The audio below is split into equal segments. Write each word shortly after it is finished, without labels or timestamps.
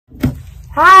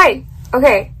Hi!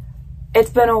 Okay, it's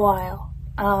been a while.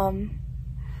 And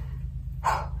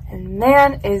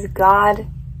man, is God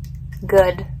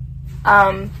good.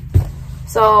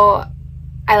 So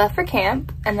I left for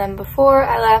camp, and then before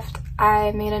I left,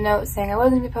 I made a note saying I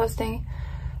wasn't going to be posting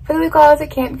for the week while I was at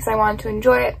camp because I wanted to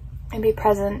enjoy it and be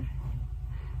present.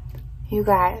 You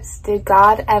guys, did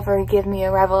God ever give me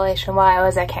a revelation while I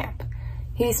was at camp?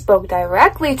 He spoke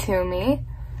directly to me.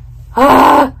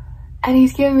 And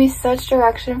he's given me such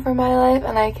direction for my life,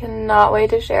 and I cannot wait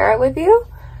to share it with you.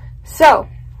 So,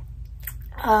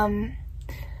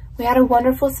 we had a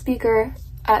wonderful speaker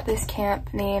at this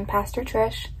camp named Pastor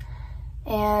Trish,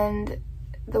 and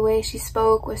the way she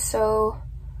spoke was so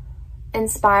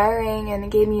inspiring, and it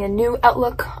gave me a new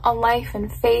outlook on life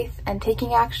and faith and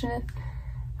taking action,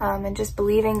 and just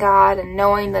believing God and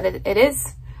knowing that it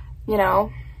is, you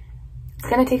know, it's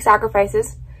going to take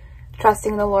sacrifices,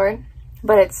 trusting the Lord.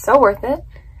 But it's so worth it,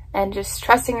 and just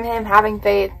trusting in Him, having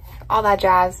faith, all that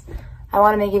jazz. I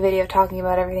want to make a video talking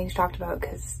about everything she talked about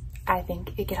because I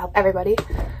think it could help everybody,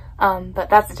 but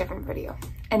that's a different video.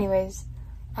 Anyways,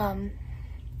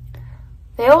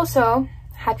 they also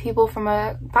had people from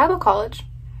a Bible college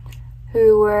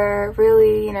who were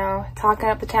really, you know, talking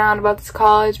up the town about this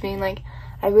college, being like,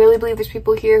 I really believe there's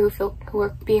people here who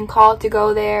are being called to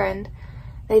go there, and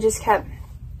they just kept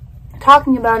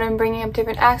talking about it and bringing up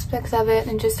different aspects of it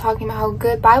and just talking about how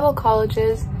good Bible college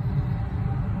is.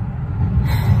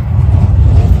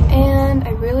 And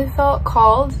I really felt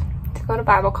called to go to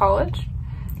Bible college.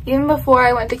 Even before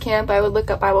I went to camp, I would look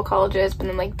up Bible colleges, but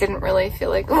then like didn't really feel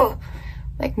like, oh,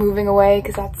 like moving away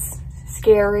because that's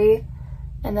scary.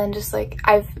 And then just like,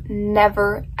 I've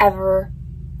never, ever,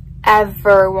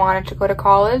 ever wanted to go to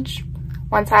college.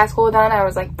 Once high school was done, I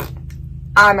was like,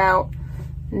 I'm out.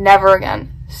 Never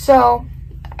again. So,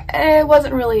 I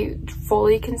wasn't really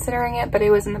fully considering it, but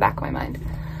it was in the back of my mind.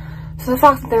 So the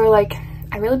fact that they were like,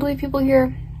 I really believe people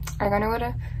here are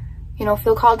gonna you know,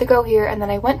 feel called to go here. And then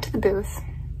I went to the booth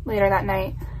later that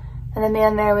night, and the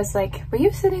man there was like, were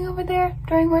you sitting over there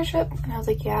during worship? And I was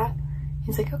like, yeah.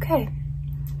 He's like, okay.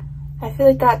 I feel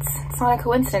like it's not a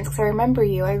coincidence because I remember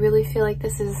you. I really feel like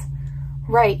this is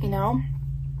right, you know?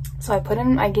 So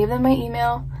I gave them my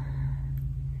email,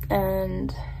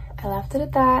 and I left it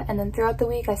at that. And then throughout the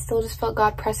week, I still just felt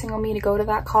God pressing on me to go to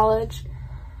that college.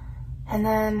 And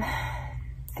then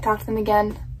I talked to them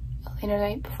again the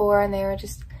night before, and they were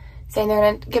just saying they're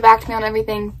going to get back to me on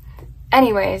everything.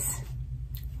 Anyways,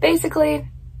 basically,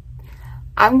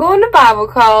 I'm going to Bible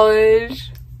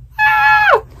college.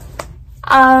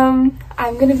 I'm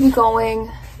going to be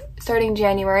going starting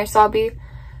January, so I'll be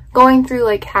going through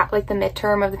like the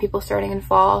midterm of the people starting in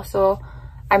fall. So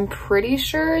I'm pretty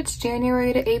sure it's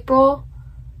January to April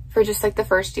for just like the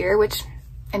first year, which,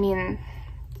 I mean,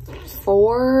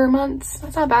 4 months,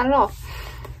 that's not bad at all.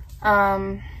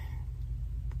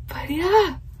 But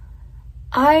yeah,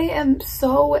 I am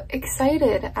so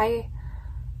excited.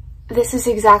 This is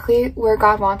exactly where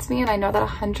God wants me, and I know that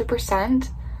 100%.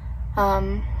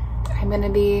 I'm going to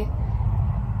be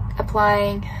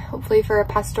applying hopefully for a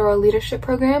pastoral leadership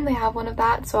program. They have one of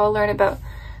that, so I'll learn about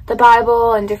the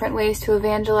Bible and different ways to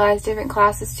evangelize, different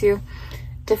classes to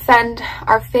defend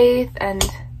our faith, and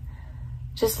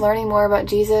just learning more about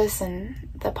Jesus and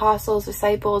the apostles,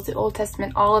 disciples, the Old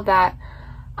Testament, all of that.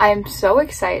 I am so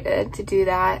excited to do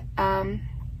that.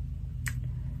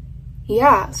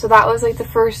 Yeah, so that was like the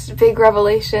first big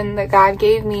revelation that God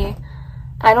gave me.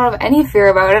 I don't have any fear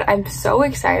about it. I'm so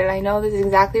excited. I know this is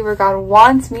exactly where God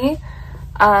wants me.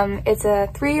 It's a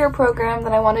 3-year program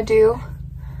that I want to do.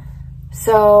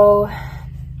 So,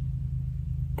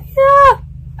 yeah,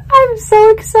 I'm so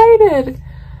excited.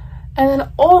 And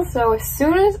then also, not as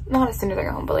soon as I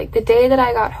got home, but like the day that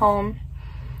I got home,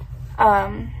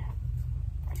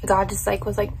 God just like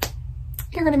was like,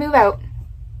 you're going to move out.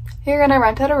 You're going to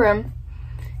rent out a room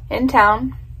in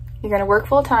town. You're going to work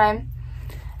full time,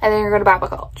 and then you're going to go to Bible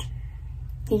college.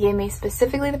 He gave me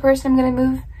specifically the person I'm going to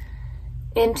move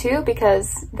into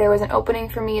because there was an opening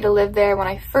for me to live there when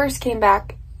I first came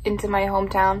back into my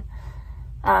hometown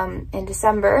in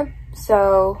December.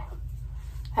 So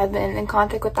I've been in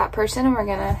contact with that person, and we're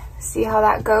gonna see how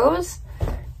that goes.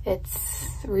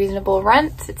 It's reasonable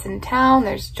rent, it's in town,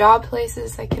 there's job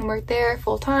places I can work there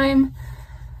full time,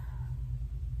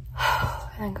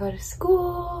 and then go to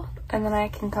school, and then I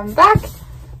can come back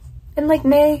in like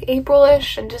May,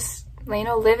 April-ish, and just, you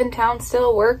know, live in town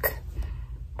still, work,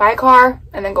 buy a car,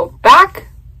 and then go back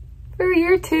for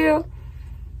year 2.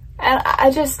 And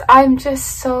I'm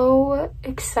just so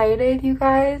excited, you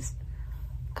guys.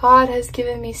 God has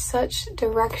given me such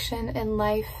direction in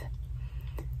life.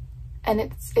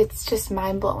 And it's just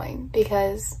mind-blowing,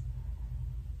 because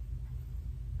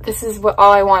this is what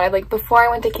all I wanted. Like, before I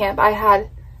went to camp, I had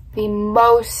the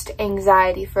most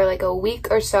anxiety for like a week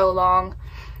or so long.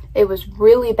 It was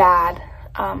really bad.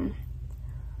 I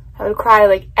would cry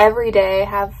like every day,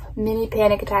 have mini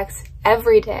panic attacks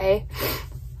every day,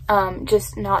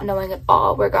 just not knowing at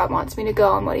all where God wants me to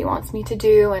go and what he wants me to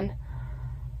do. And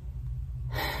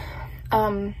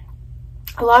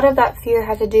a lot of that fear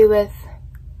had to do with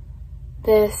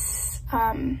this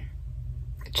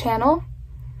channel,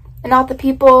 and not the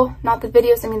people, not the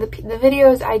videos. I mean, the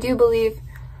videos, I do believe,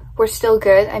 were still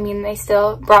good. I mean, they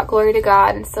still brought glory to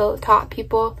God and still taught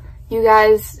people. You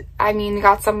guys, I mean,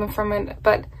 got something from it.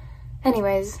 But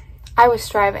anyways, I was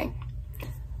striving.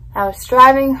 I was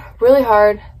striving really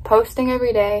hard, posting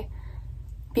every day,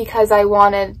 because I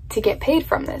wanted to get paid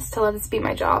from this, to let this be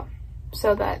my job,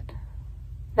 so that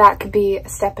that could be a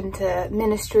step into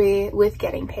ministry with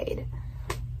getting paid.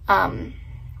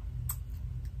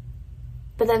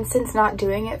 But then, since not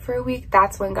doing it for a week,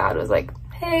 that's when God was like,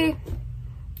 hey,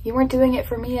 you weren't doing it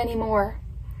for me anymore.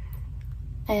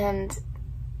 And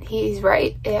he's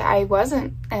right, I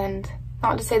wasn't. And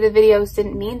not to say the videos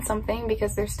didn't mean something,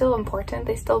 because they're still important.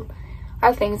 They still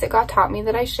are things that God taught me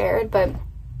that I shared, but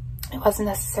it wasn't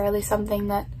necessarily something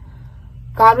that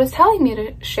God was telling me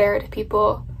to share to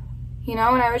people, you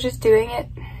know. And I was just doing it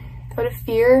out of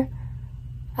fear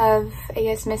of, I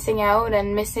guess, missing out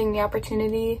and missing the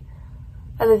opportunity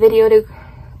of the video to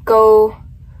go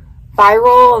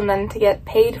viral and then to get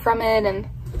paid from it. And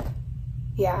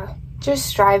yeah, just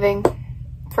striving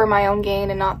for my own gain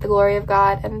and not the glory of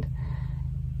God. And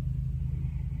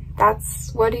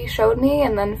that's what he showed me.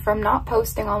 And then from not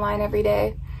posting online every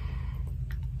day,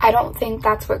 I don't think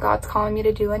that's what God's calling me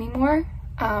to do anymore.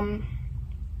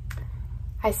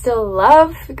 I still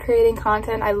love creating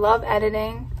content. I love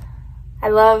editing. I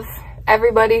love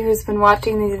everybody who's been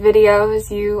watching these videos.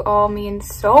 You all mean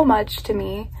so much to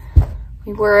me.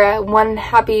 We're one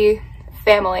happy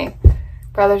family,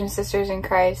 brothers and sisters in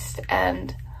Christ,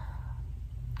 and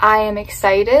I am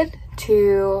excited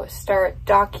to start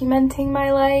documenting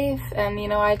my life. And, you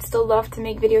know, I'd still love to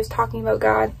make videos talking about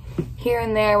God here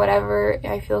and there, whatever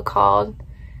I feel called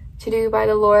to do by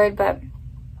the Lord, but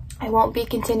I won't be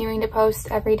continuing to post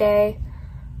every day.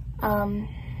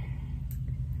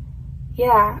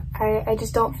 Yeah, I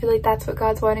just don't feel like that's what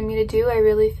God's wanting me to do. I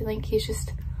really feel like he's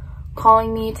just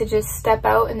calling me to just step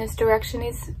out in this direction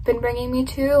he's been bringing me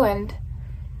to, and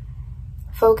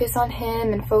focus on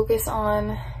him and focus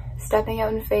on stepping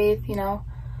out in faith, you know,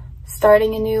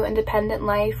 starting a new independent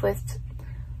life with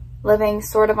living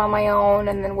sort of on my own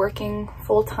and then working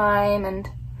full-time,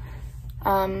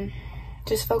 and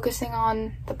just focusing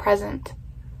on the present.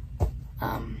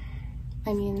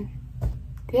 I mean,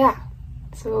 yeah.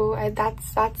 So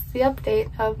that's the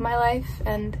update of my life.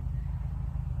 And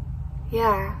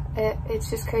yeah, it's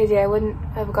just crazy. I wouldn't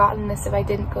have gotten this if I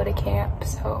didn't go to camp.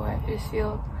 So I just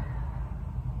feel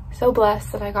so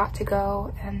blessed that I got to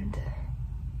go, and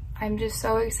I'm just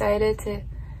so excited to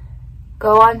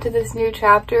go on to this new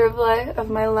chapter of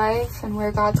my life and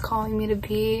where God's calling me to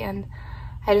be. And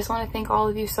I just want to thank all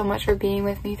of you so much for being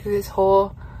with me through this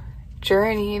whole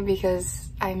journey, because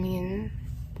I mean,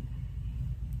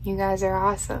 you guys are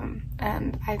awesome,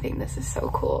 and I think this is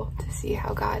so cool to see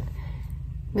how God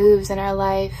moves in our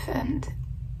life. And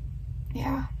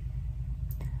yeah,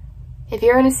 if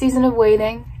you're in a season of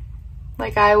waiting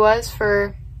like I was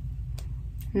for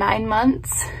 9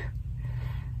 months,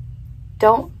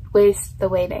 don't waste the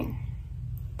waiting.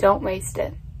 Don't waste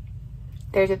it.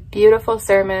 There's a beautiful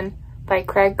sermon by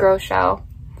Craig Groeschel,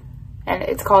 and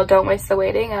it's called Don't Waste the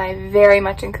Waiting, and I very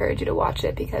much encourage you to watch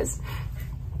it, because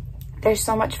there's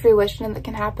so much fruition that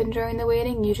can happen during the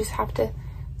waiting. You just have to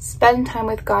spend time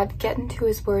with God, get into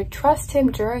his word, trust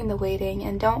him during the waiting,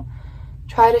 and don't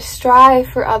try to strive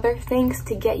for other things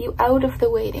to get you out of the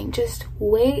waiting. Just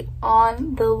wait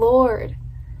on the Lord.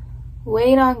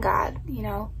 Wait on God, you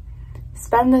know.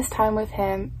 Spend this time with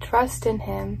him, trust in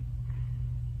him,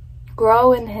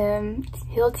 grow in him.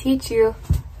 He'll teach you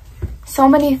so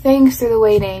many things through the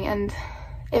waiting. And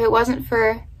if it wasn't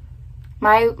for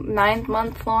my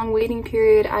 9-month-long waiting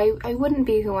period, I wouldn't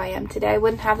be who I am today. I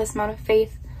wouldn't have this amount of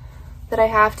faith that I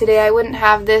have today. I wouldn't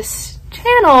have this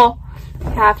channel I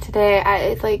have today.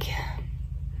 It's like,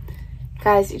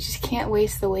 guys, you just can't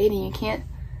waste the waiting. You can't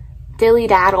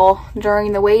dilly-daddle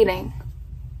during the waiting,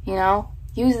 you know?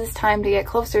 Use this time to get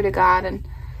closer to God and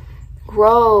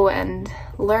grow and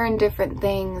learn different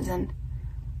things and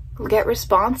get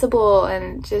responsible,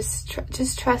 and just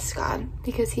trust God,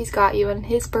 because he's got you, and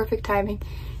his perfect timing,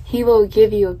 He will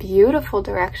give you a beautiful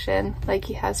direction like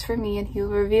he has for me, and he will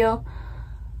reveal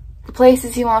the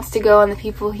places he wants to go and the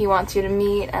people he wants you to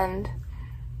meet. And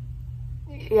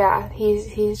yeah,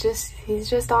 he's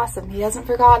just awesome. He hasn't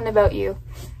forgotten about you.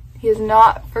 He has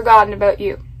not forgotten about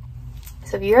you.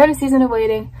 So if you're in a season of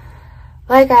waiting,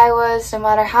 like I was, no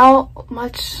matter how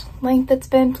much length it's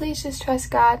been, please just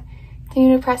trust God.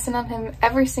 Continue to press in on him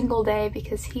every single day,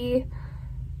 because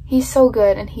he's so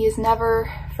good, and he has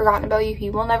never forgotten about you. He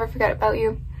will never forget about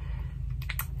you.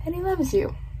 And he loves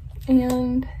you.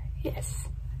 And yes.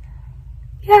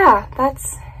 Yeah,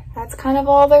 that's kind of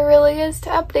all there really is to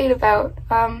update about.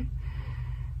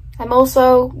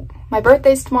 My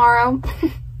birthday's tomorrow.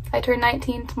 I turn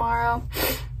 19 tomorrow,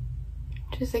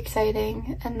 which is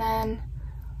exciting. And then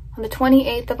on the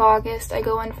 28th of August, I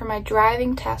go in for my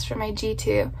driving test for my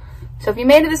G2. So if you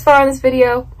made it this far in this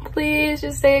video, please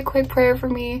just say a quick prayer for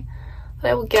me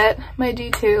that I will get my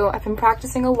G2. I've been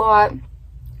practicing a lot,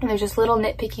 and there's just little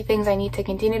nitpicky things I need to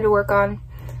continue to work on.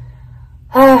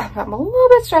 I'm a little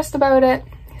bit stressed about it,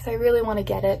 because I really want to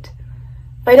get it.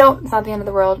 If I don't, it's not the end of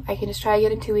the world. I can just try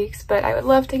again in 2 weeks, but I would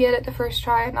love to get it the first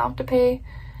try and not have to pay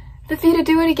the fee to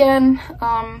do it again.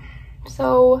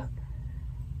 So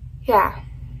yeah,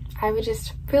 I would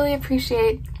just really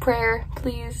appreciate prayer,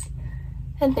 please.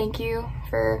 And thank you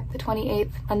for the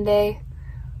 28th, Monday.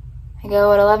 I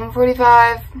go at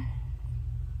 11:45.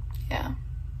 Yeah,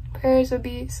 prayers would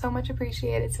be so much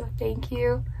appreciated, so thank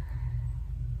you.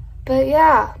 But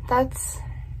yeah, that's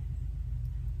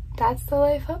the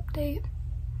life update.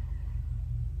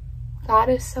 God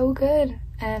is so good,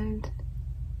 and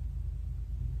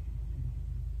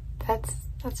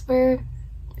that's where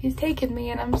he's taken me,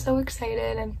 and I'm so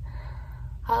excited, and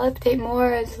I'll update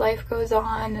more as life goes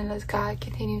on and as God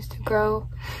continues to grow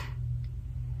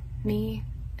me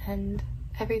and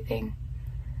everything.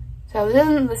 So this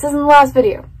isn't the last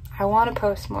video. I want to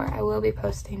post more. I will be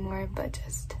posting more, but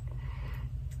just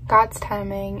God's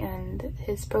timing and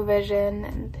his provision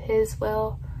and his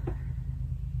will.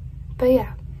 But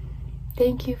yeah,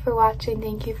 thank you for watching.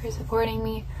 Thank you for supporting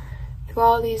me through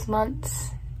all these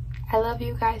months. I love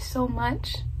you guys so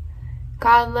much.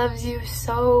 God loves you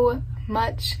so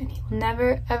much, and he will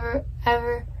never, ever,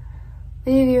 ever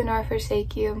leave you nor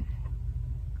forsake you.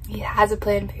 He has a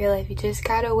plan for your life. You just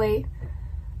gotta wait.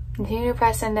 Continue to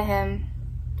press into him.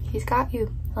 He's got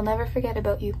you. He'll never forget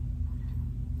about you.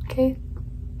 Okay?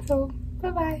 So,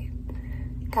 bye-bye.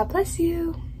 God bless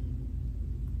you.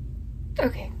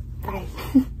 Okay, bye.